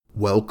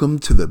Welcome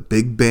to the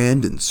Big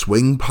Band and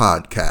Swing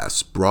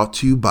Podcast, brought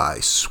to you by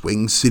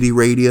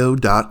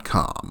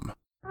SwingCityRadio.com.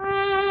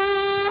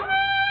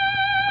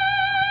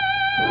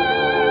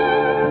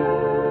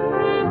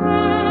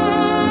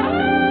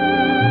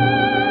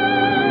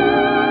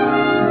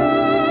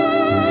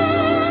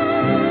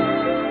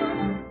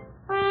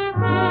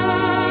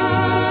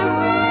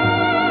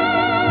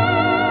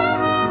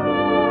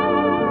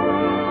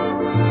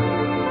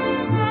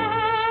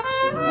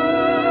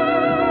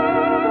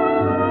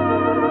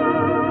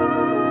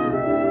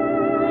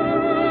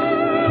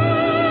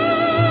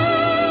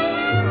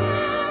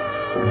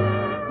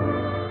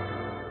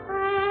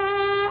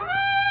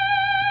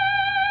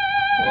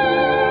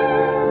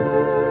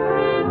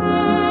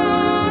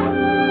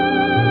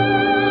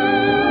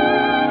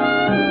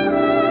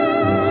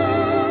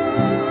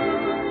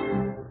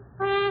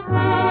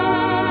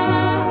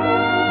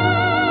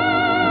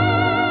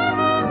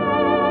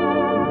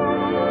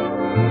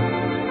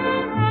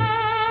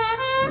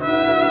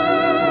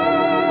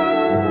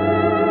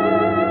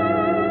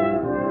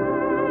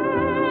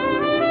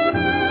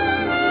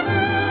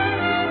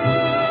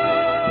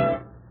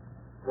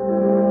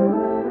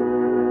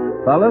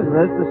 Fellas,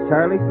 this is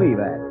Charlie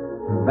Spivak.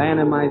 The band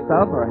and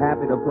myself are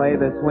happy to play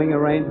this swing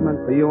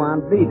arrangement for you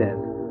on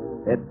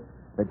B-Disc. It's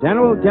The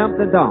General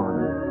Jumped at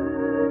Dawn.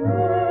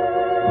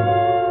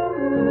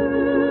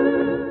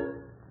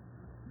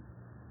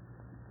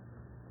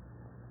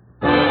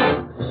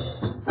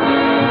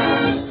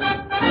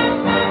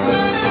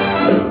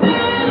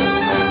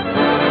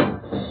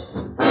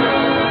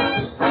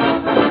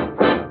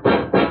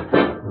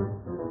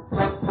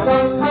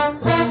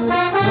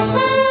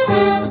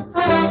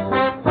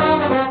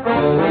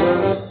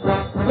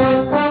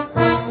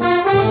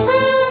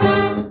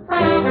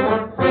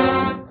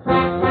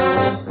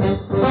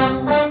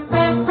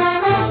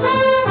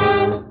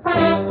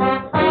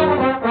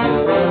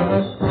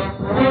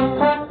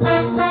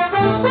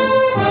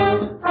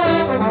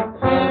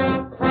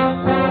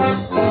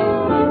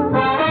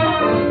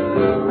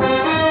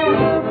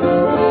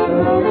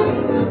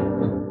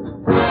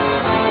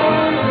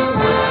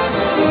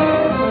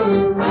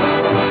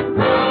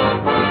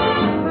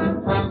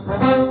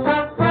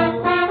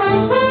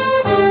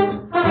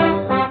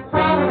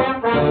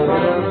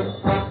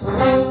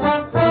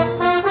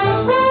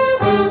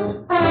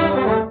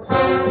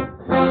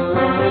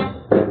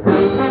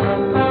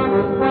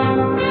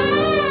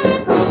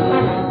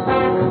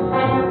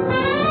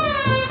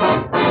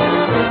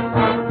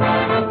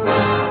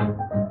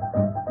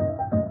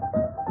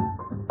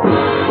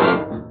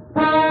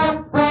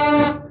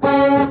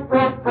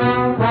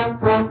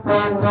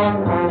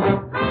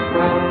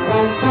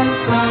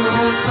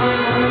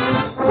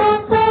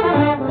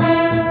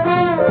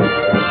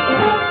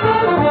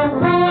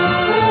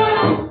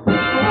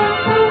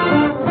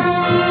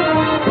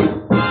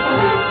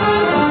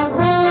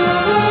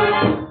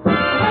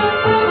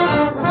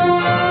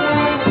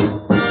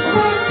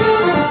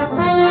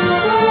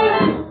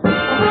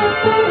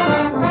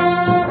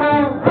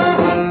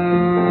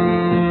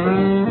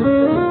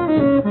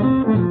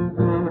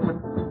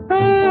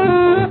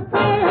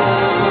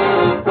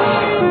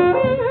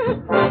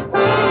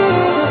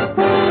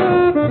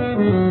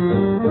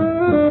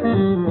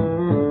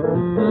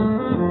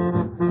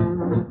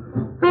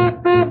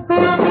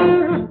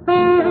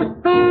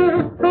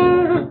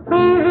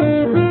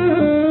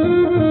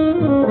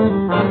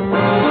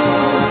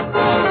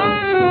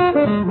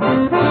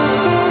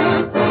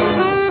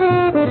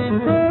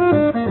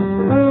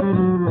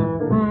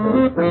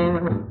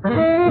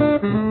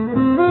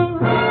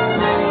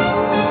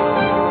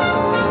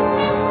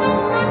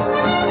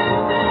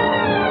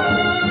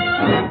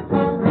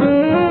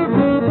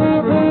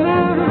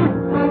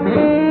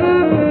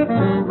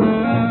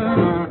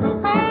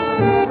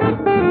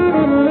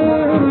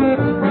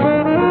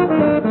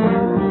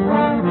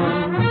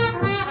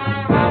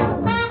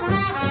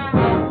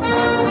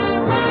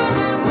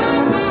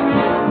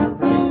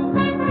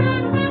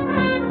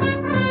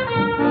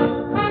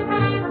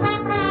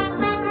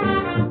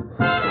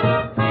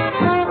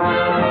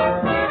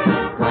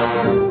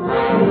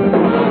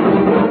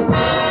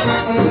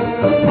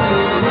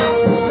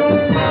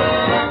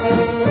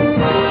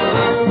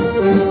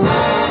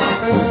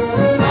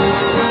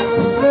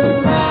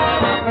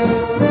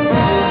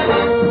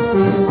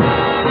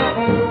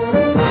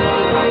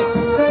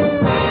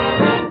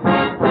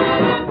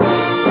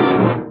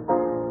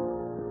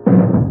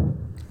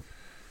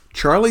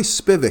 Charlie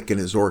Spivak and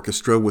his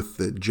orchestra with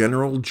The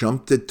General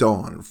Jumped at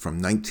Dawn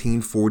from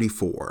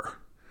 1944.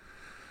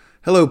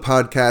 Hello,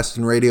 podcast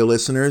and radio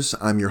listeners.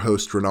 I'm your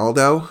host,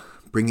 Ronaldo,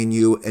 bringing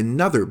you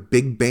another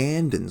big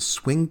band and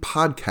swing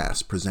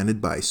podcast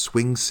presented by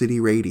Swing City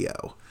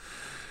Radio.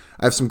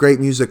 I have some great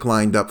music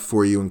lined up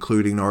for you,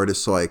 including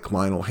artists like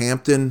Lionel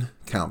Hampton,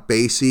 Count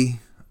Basie,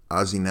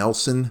 Ozzie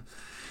Nelson,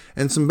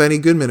 and some Benny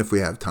Goodman if we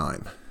have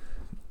time.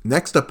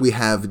 Next up, we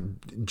have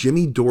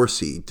Jimmy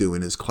Dorsey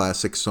doing his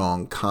classic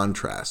song,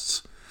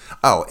 Contrasts.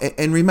 Oh,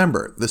 and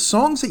remember, the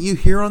songs that you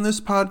hear on this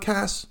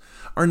podcast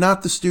are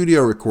not the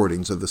studio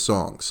recordings of the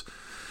songs.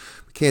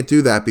 Can't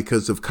do that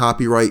because of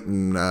copyright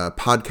and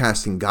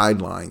podcasting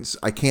guidelines.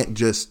 I can't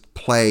just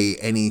play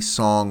any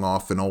song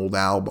off an old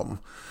album.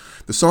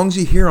 The songs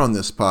you hear on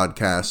this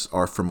podcast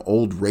are from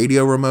old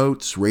radio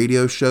remotes,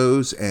 radio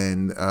shows,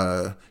 and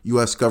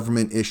U.S.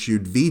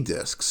 government-issued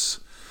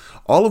V-Discs,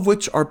 all of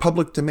which are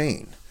public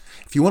domain.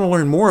 If you want to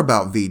learn more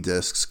about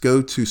V-Discs,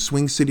 go to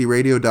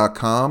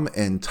swingcityradio.com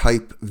and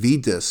type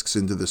V-Discs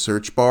into the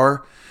search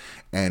bar.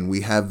 And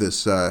we have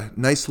this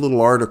nice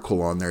little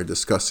article on there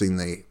discussing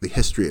the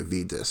history of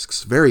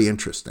V-Discs. Very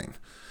interesting.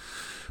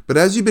 But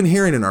as you've been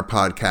hearing in our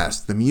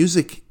podcast, the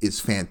music is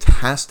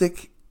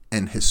fantastic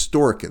and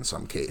historic in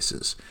some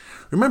cases.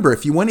 Remember,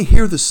 if you want to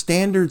hear the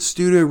standard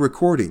studio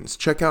recordings,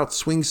 check out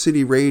Swing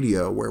City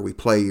Radio, where we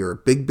play your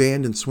big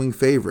band and swing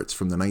favorites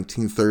from the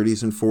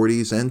 1930s and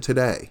 40s and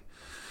today.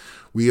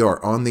 We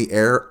are on the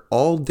air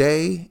all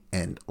day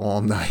and all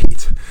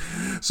night.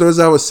 So as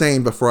I was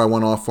saying before I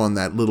went off on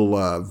that little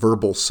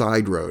verbal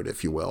side road,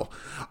 if you will,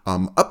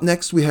 up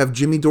next we have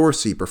Jimmy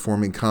Dorsey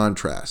performing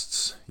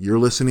Contrasts. You're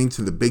listening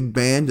to the Big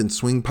Band and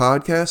Swing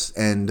Podcast,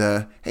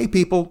 and hey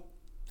people,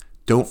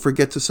 don't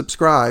forget to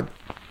subscribe.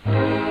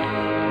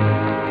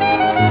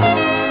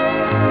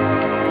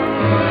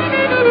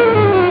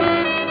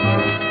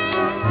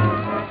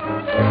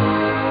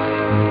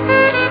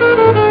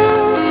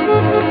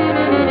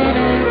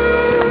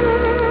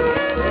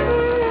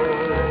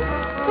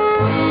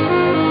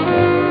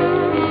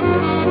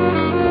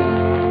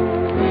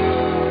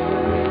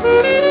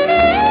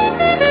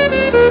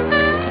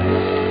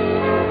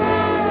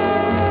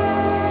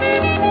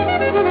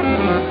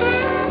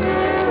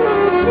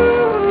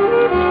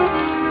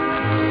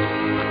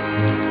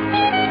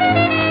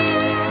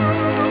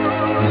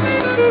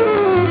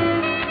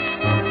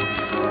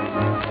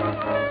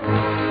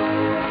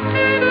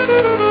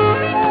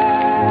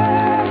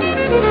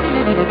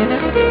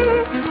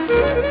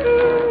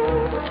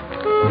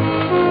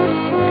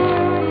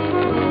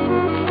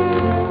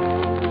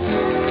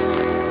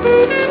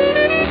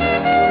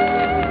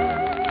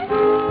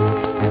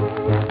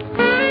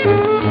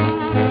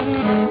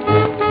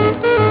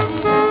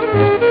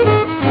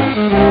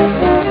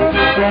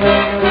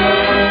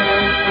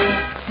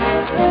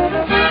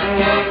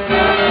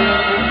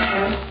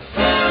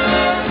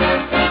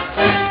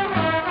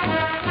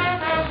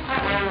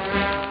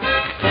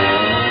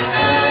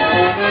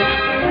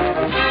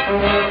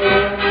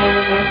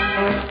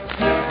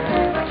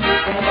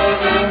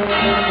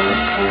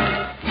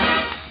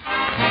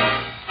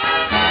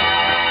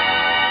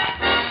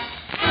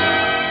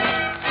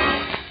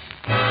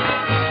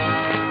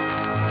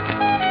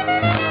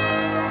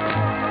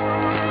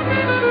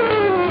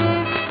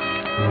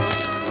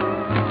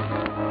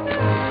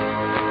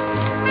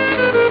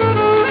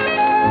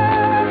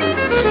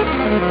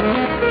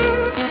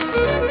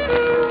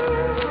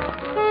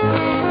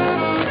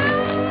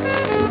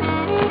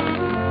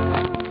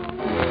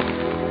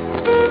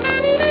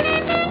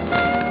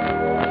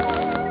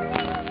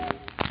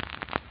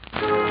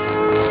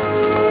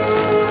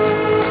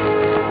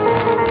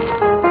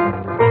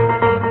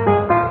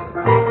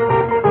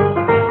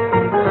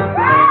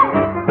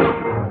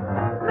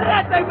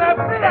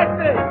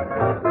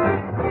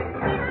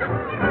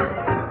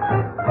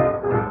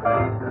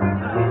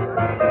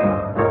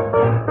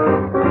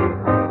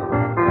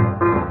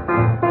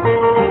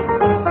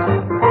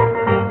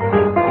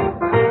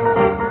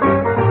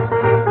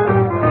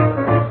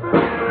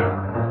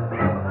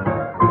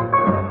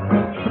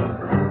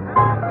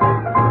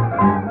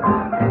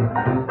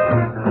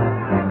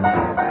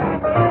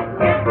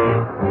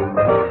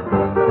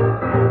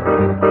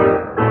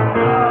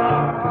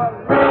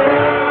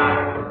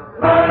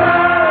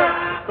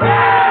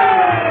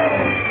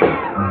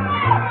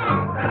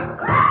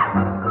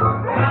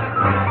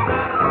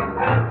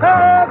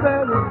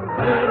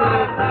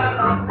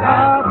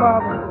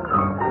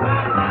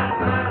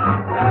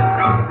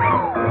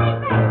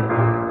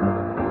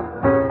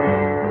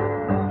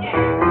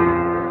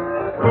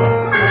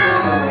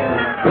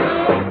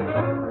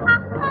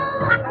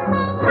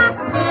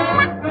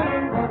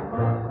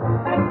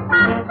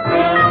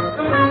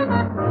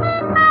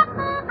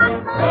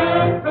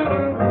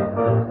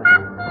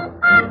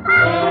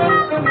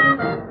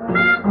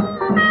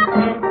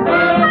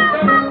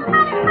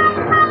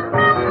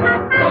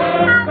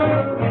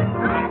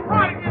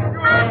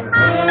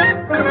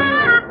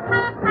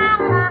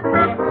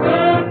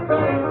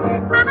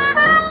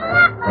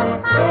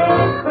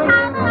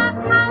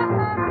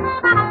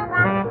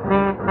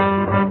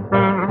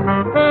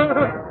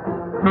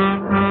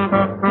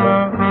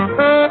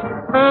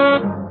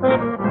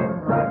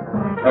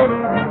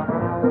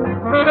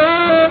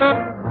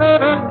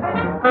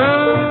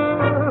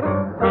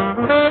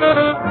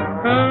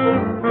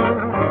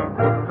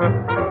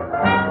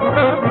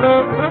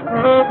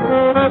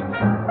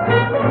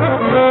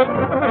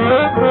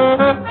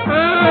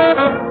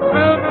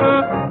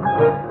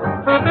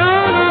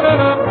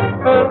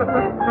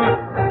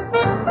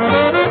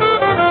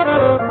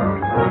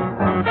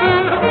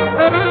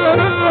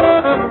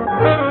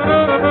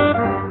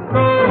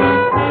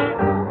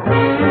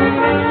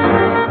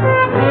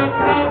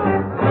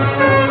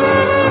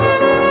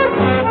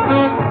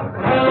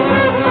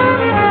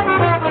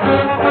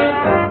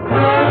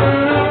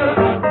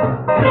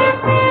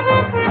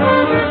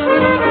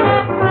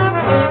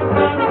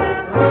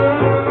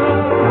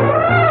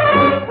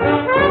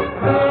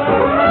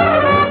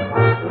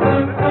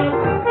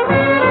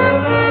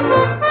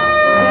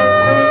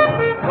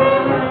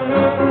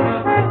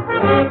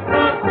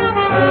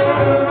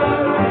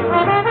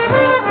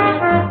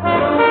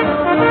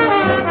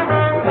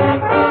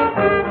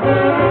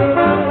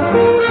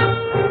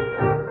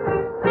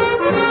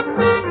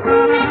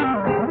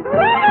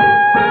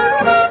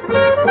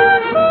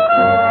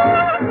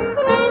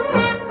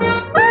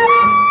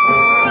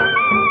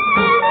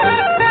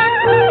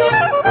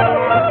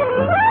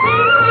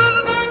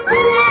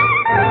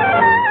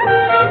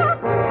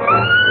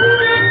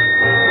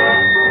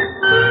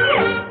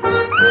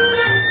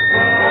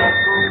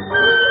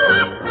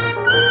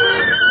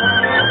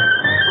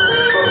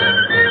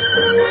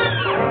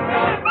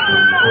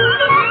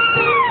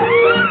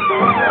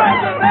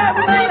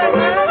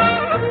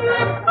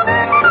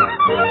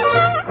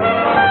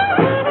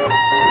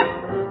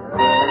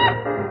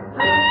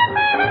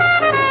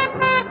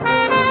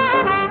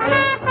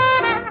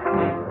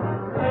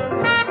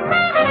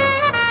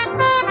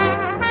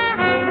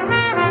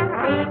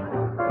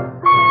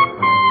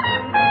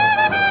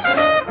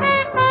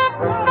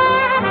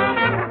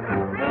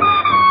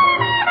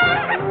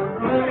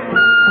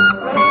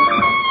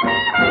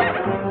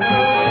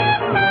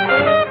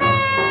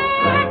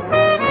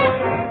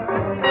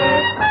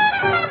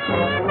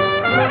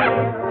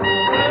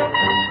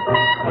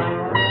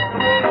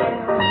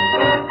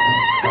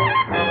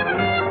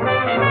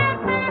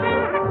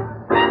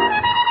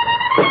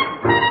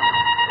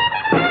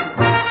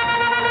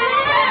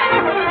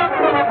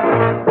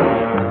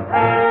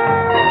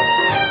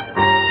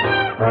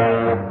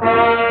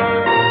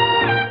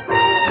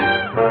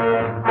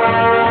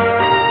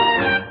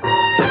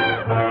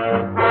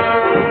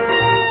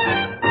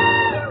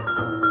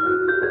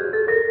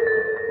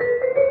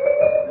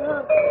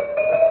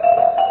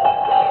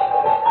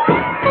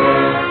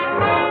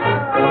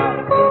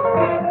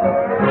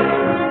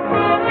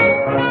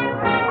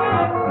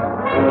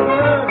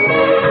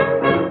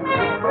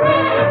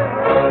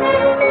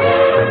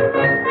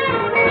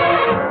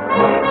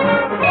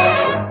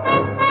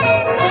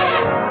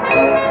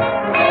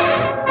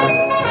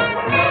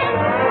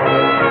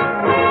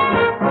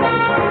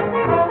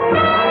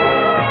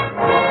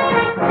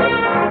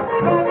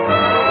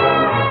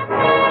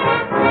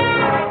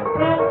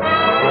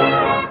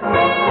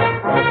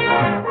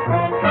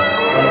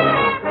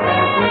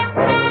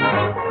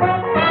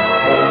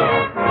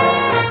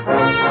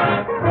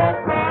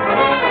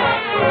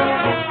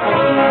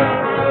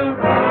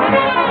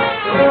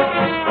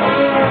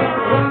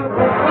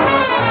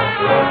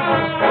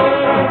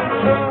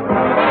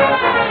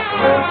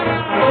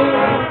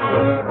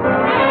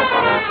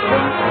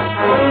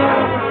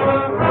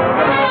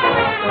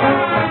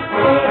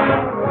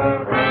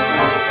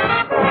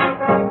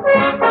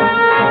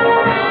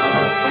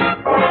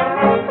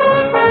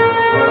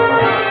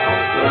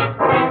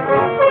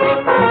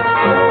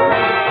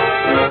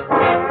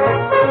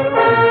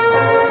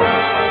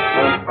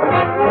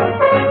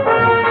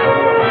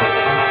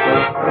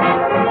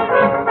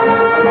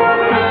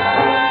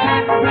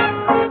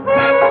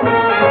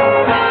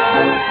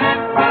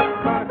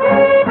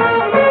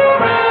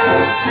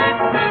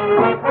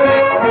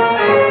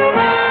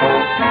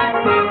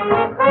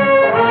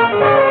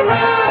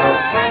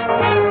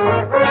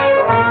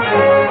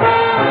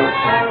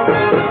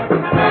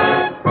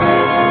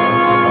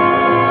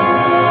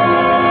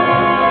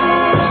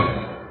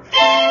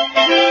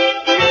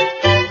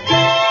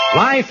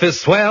 Life is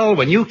swell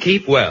when you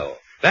keep well.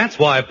 That's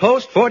why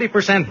Post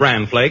 40%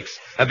 Bran Flakes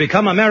have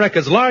become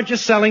America's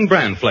largest selling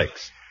Bran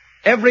Flakes.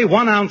 Every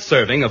 1 ounce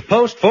serving of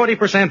Post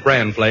 40%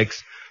 Bran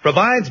Flakes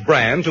provides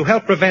bran to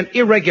help prevent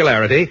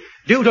irregularity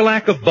due to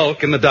lack of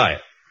bulk in the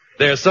diet.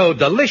 They're so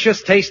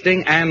delicious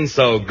tasting and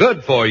so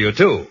good for you,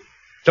 too.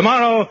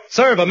 Tomorrow,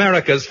 serve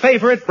America's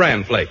favorite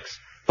Bran Flakes.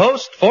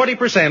 Post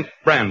 40%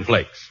 Bran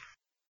Flakes.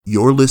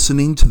 You're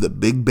listening to the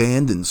Big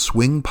Band and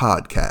Swing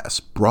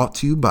Podcast, brought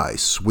to you by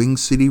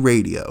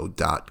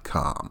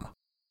SwingCityRadio.com.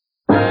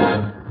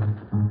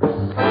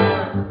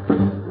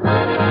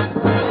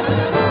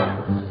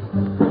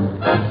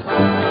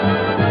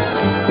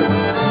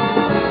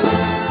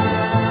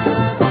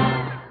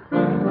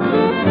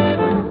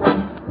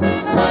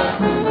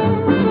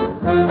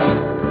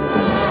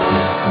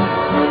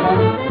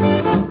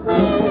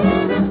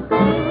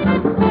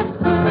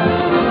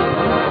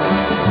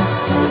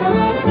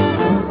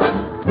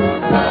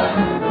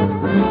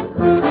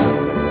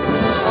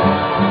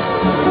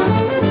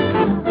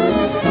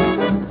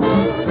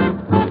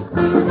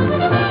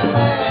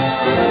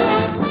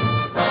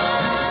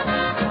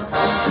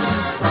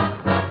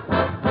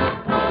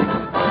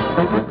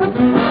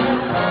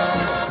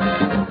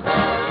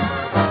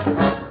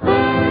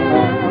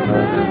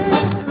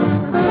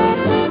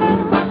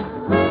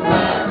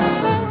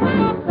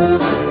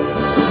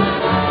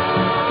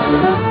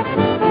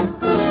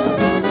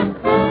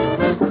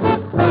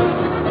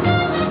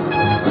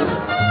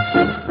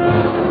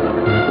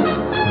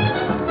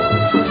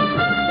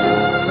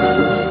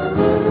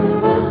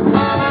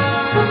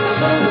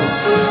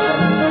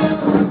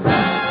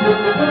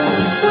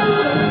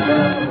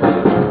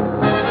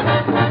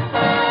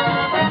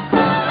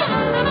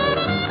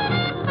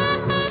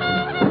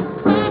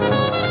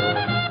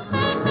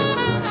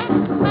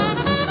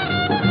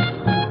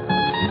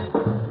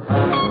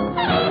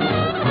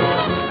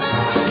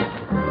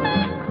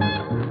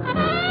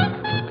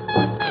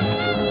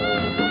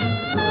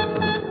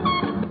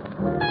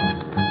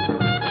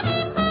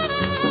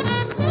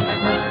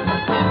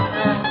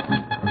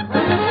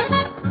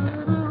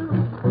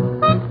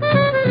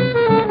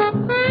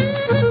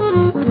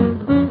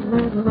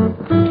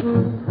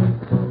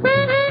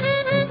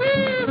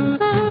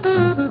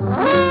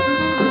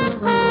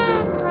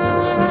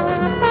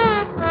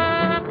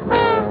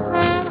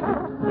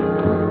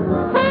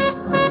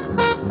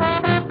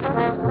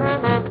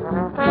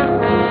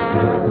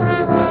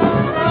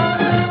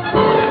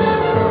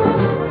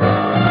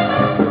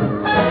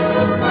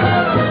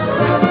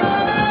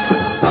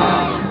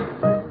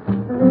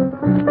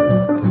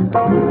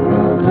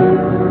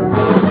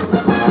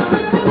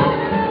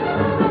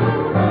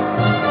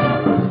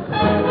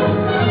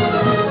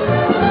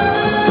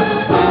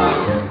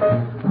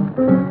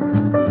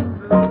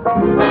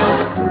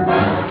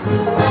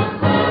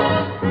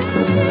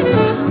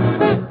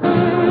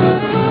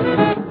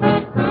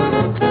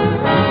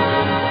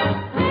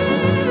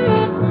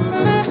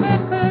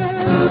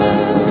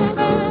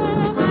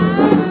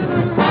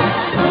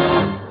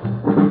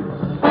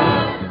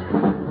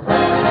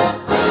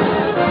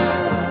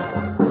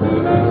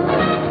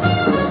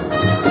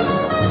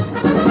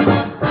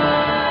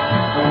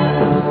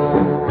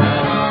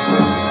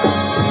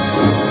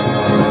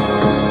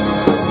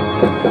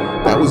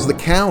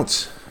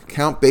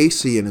 Count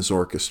Basie and his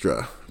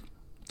orchestra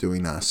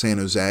doing San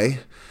Jose.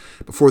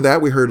 Before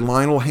that, we heard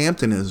Lionel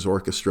Hampton and his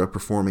orchestra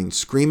performing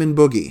Screamin'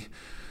 Boogie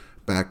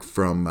back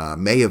from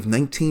May of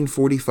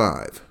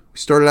 1945. We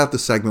started out the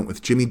segment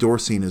with Jimmy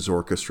Dorsey and his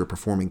orchestra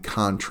performing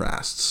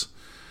Contrasts.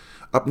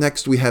 Up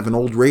next, we have an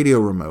old radio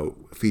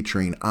remote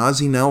featuring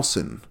Ozzie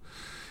Nelson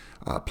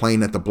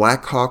playing at the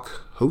Black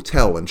Hawk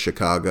Hotel in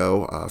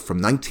Chicago from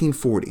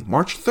 1940,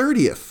 March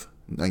 30th,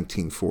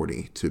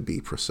 1940 to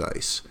be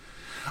precise.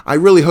 I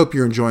really hope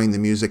you're enjoying the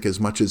music as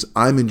much as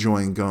I'm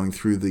enjoying going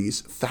through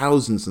these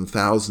thousands and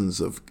thousands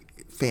of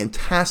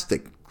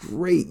fantastic,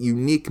 great,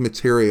 unique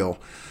material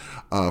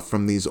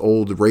from these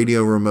old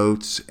radio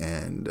remotes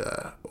and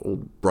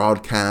old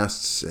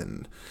broadcasts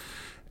and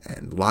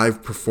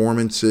live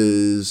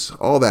performances,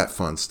 all that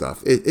fun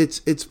stuff.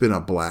 It's been a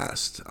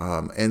blast,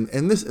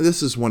 and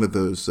this is one of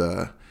those.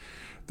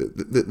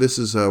 This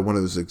is one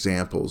of those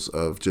examples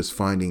of just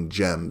finding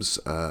gems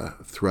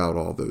throughout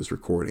all those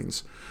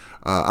recordings.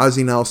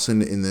 Ozzie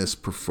Nelson in this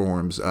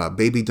performs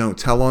Baby Don't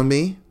Tell on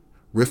Me,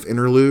 Riff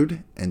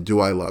Interlude, and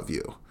Do I Love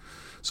You.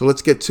 So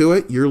let's get to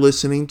it. You're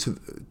listening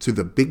to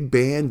the Big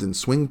Band and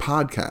Swing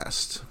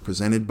Podcast,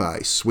 presented by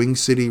Swing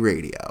City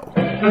Radio.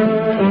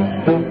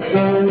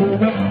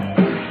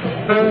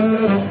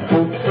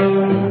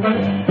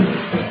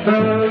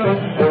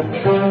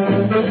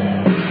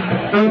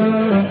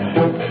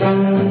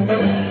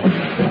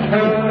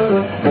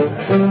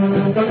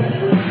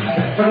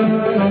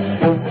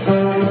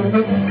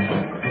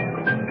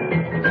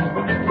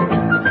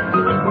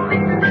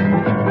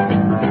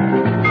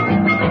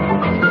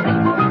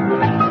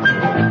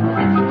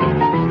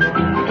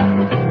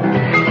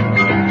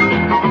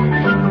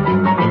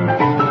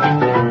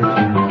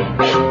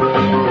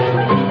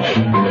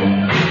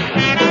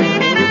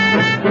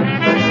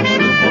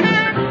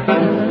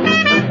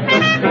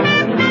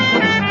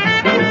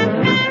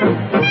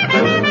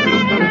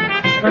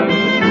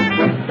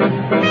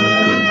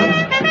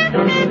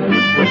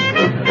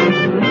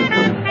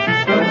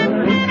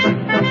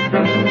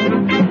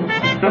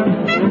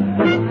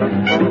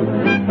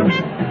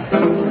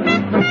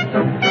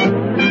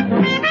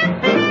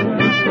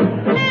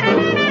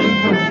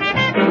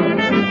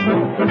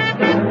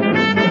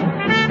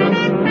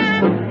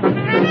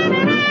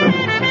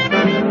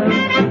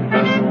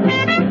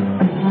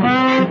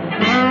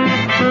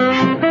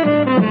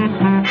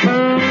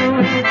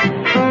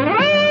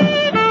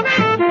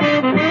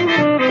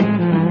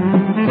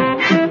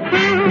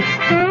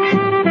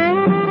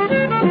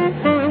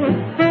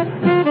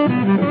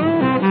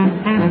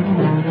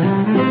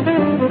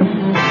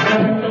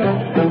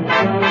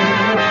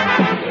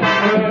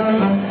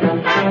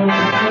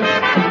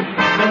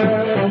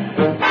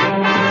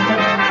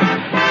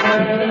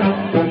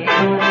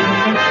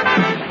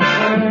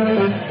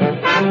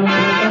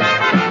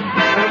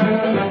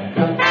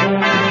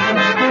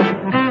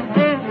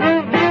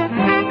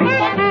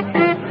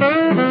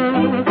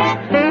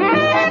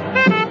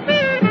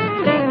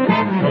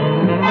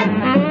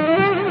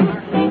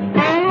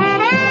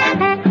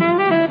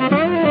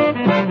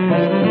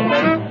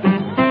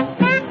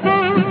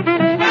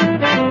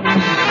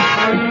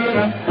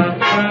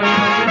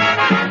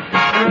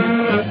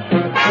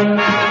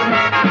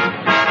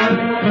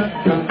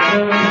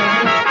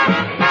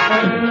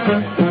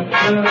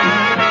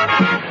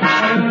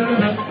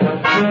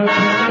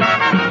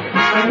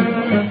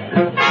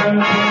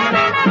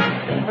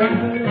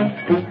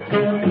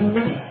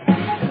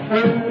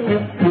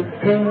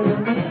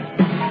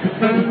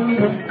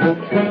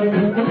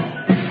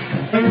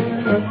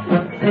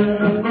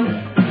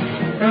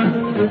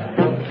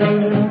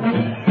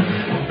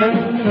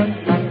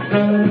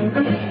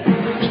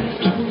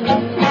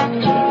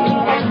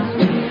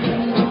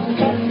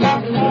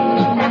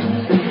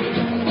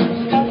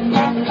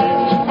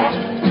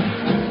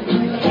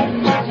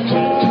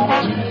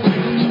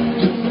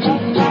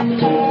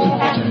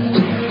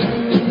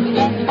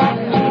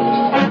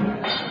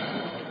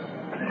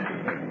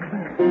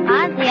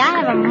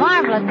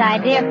 marvelous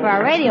idea for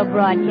our radio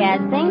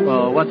broadcasting.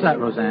 Well, what's that,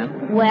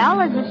 Roseanne?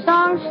 Well, as the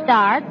song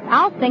starts,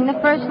 I'll sing the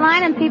first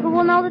line and people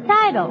will know the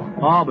title.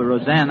 Oh, but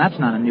Roseanne, that's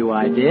not a new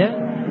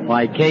idea.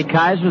 Why, Kay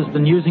Kaiser's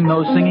been using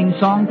those singing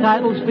song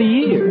titles for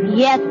years.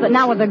 Yes, but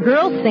not with the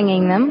girls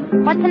singing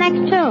them. What's the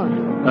next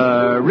tune?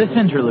 Riff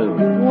Interlude.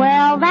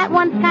 Well, that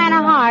one's kind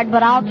of hard,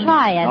 but I'll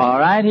try it. All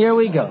right, here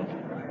we go.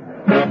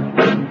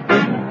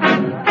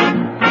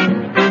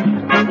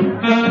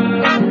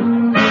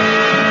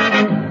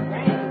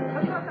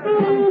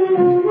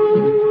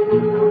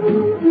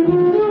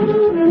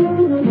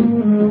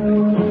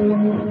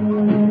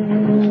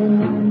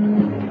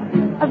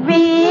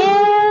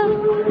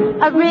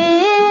 A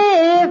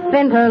riff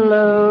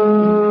interlude.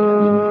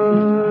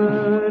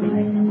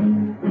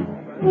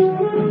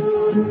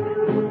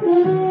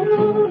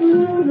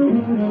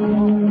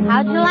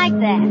 How'd you like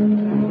that?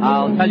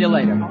 I'll tell you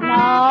later. No,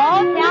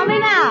 tell me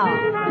now.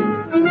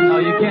 No,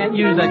 you can't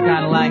use that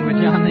kind of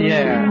language on the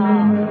air.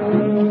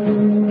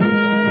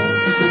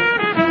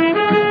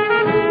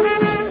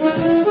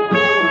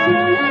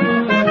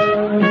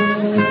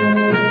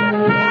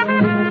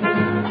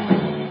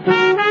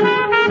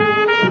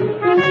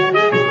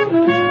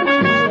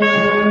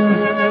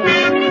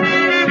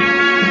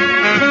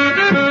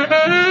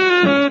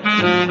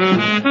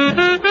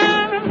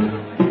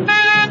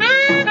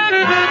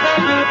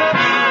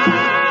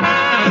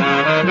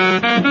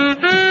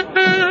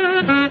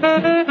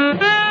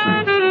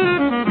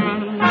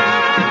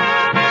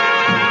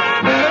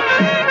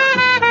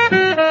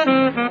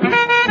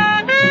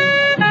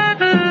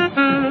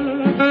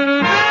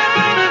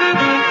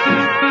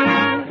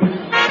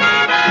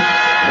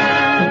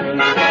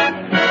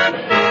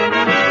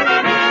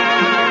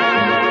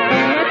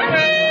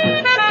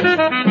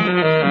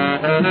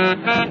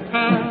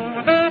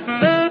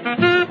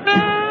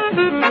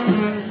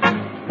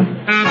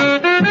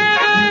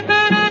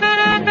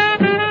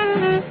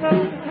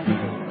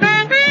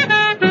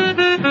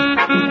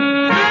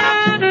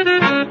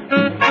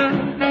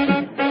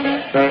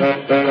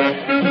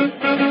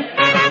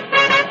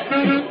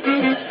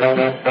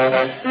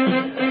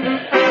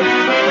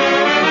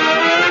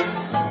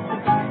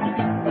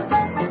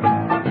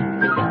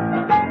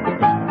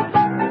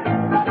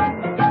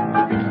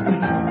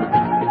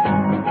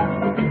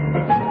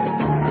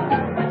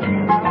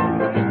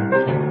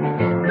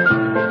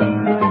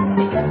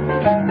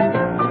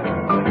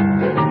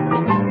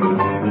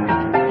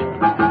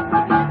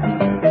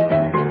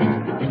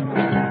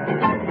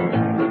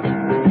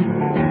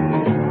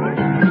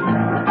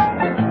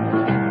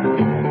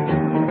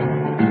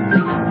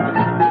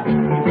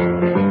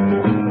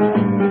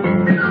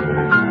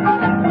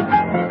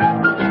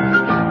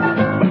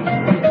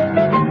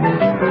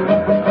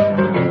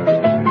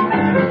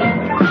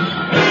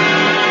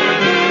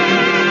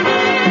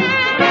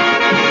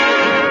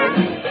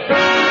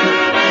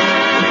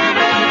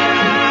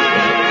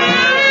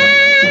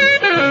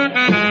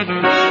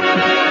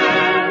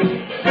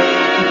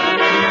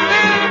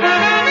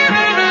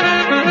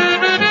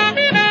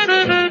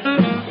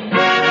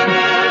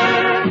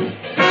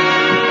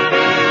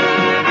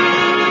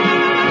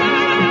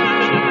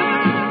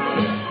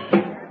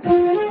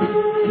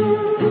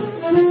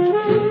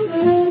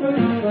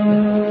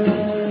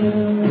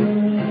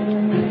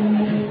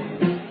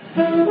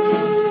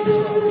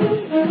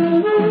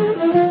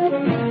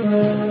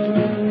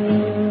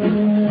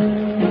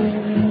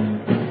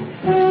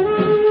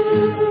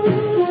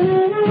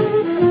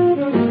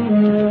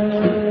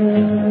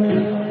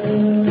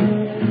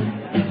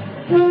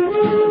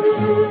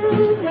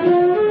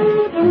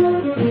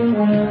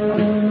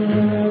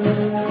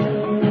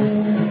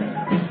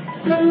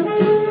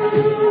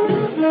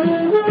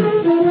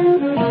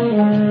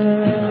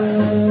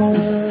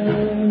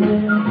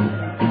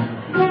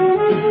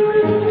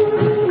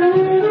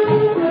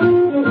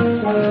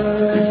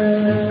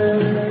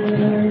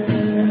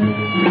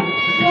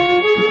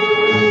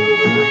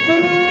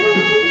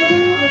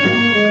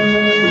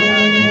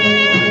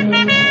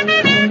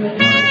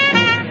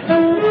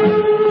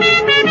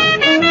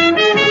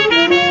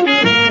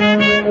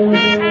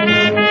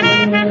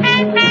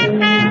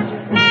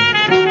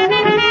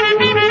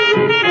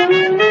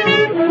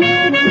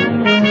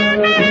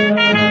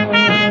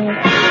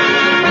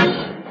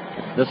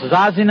 This is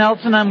Ozzie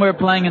Nelson, and we're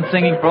playing and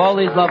singing for all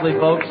these lovely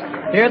folks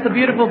here at the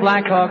beautiful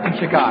Black Hawk in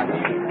Chicago.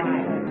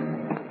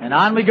 And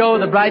on we go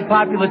with a bright,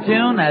 popular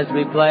tune as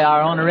we play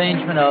our own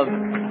arrangement of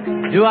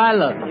Do I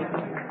Love You?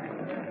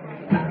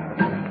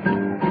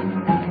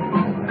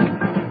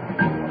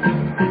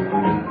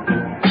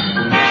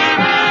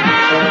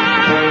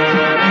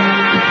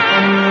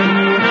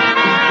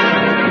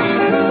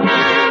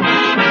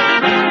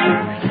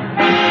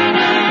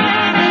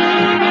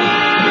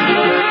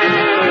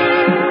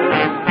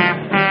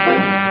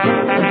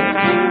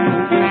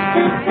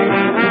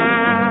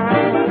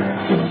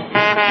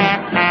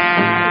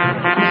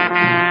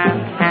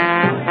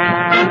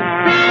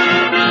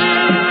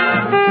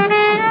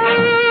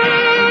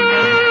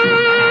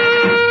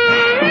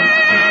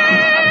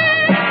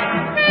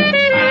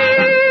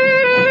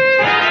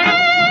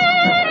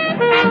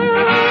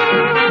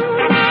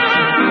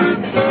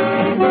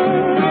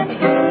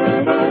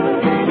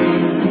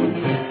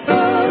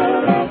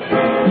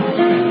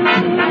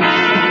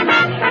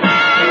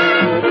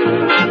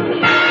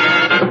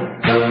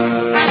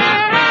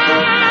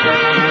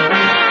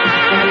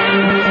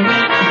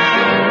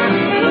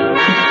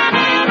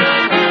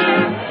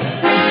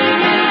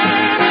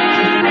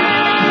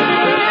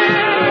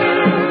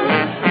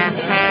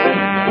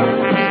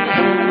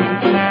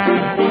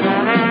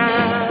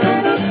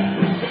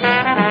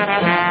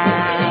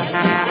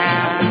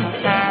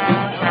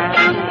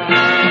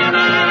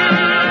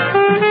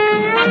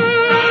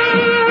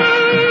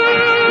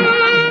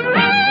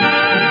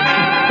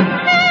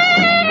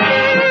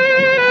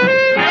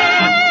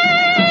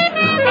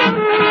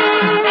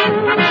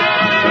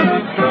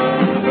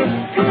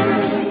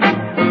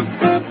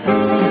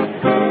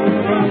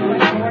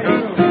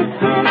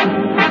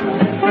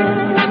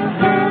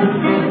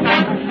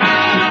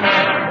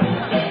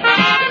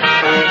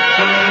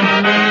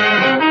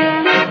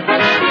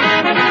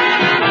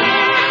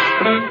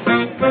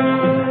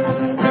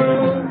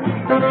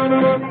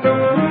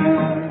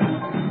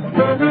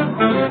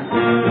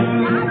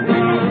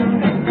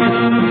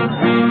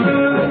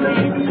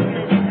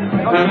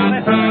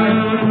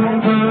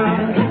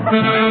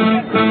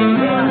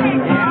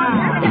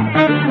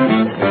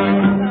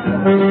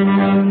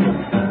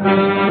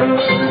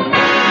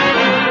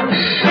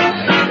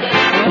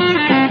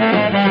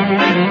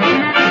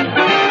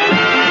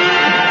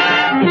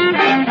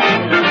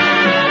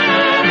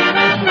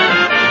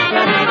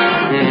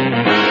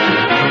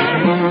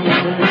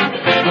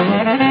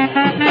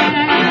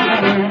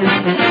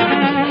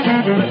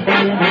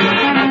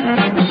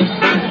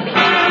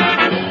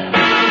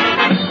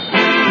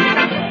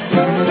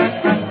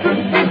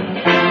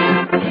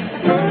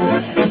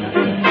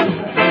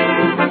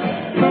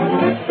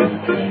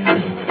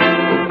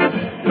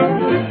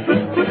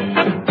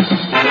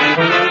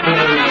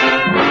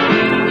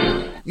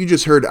 You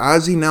just heard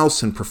Ozzie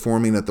Nelson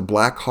performing at the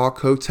Black Hawk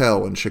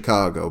Hotel in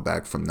Chicago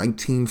back from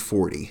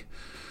 1940.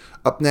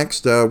 Up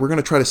next, we're going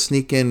to try to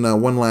sneak in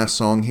one last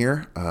song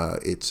here.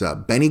 It's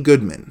Benny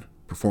Goodman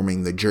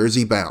performing the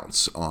Jersey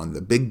Bounce on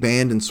the Big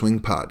Band and Swing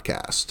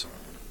podcast.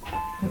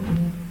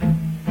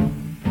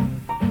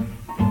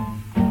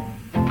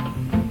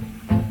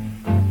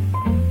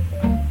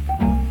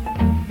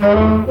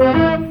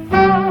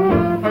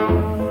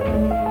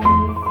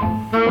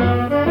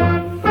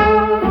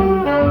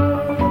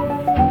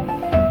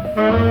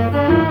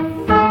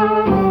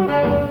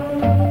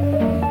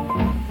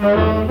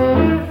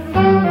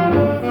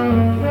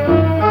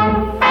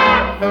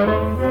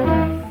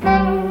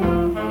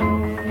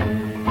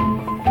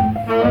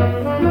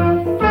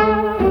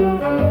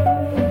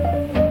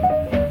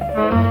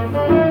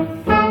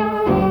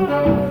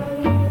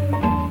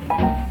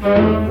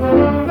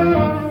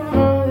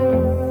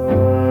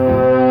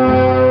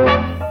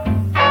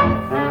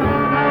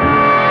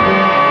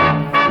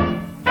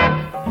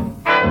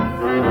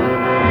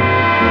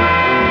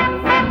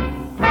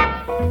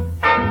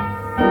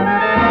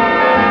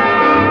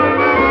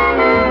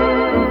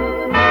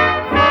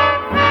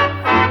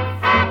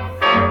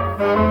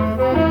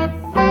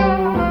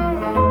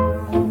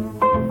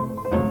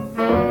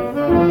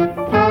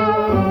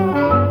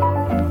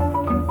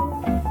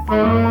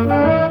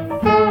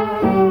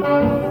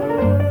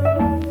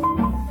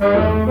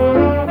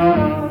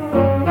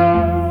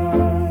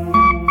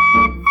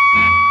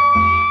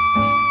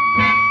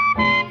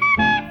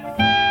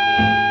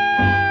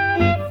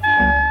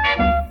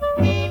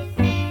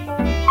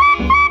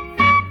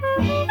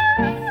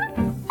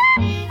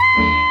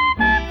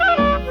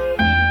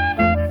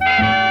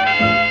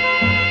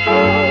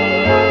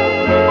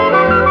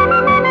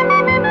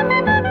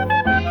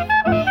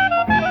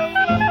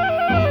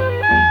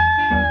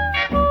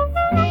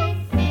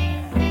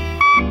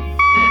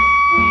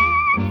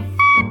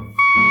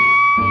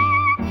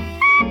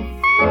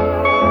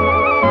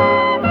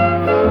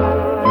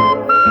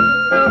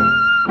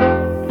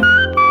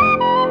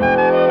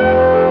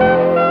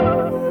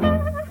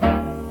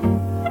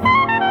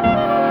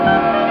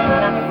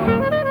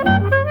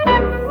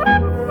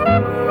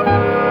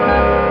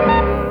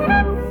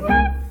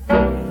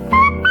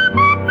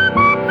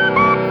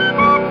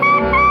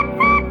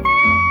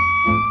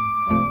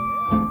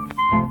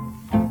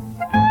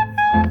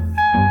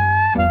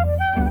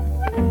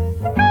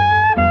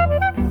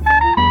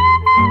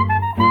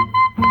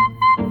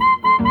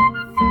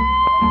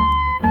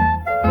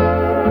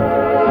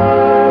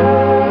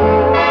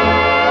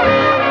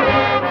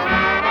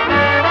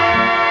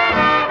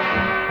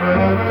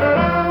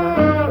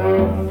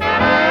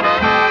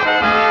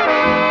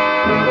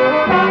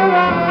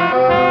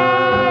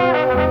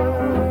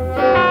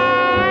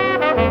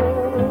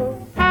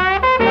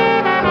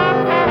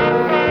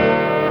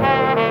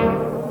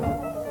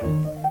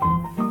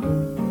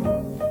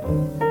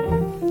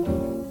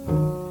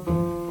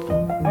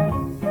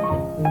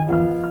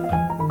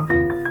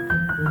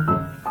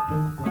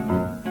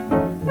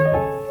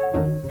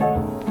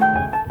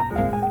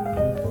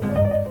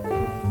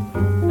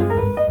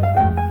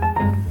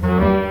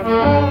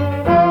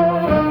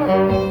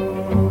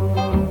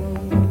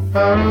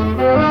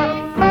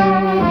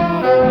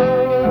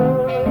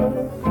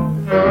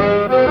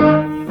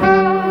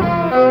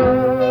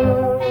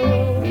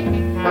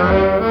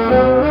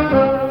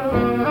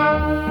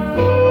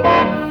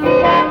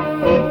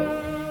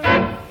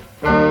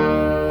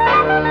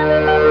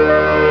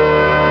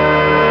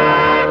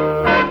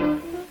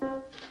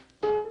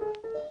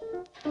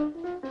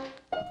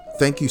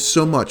 Thank you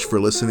so much for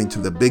listening to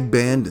the Big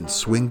Band and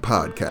Swing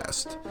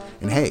podcast.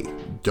 And hey,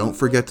 don't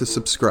forget to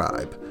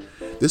subscribe.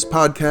 This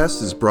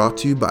podcast is brought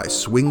to you by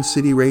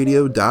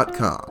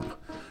SwingCityRadio.com.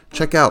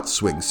 Check out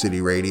Swing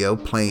City Radio,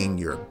 playing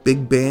your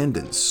big band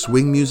and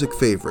swing music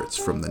favorites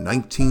from the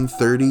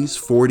 1930s,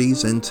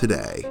 40s, and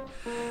today.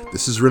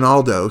 This is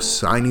Ronaldo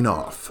signing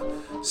off.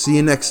 See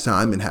you next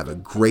time and have a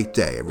great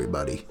day,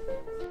 everybody.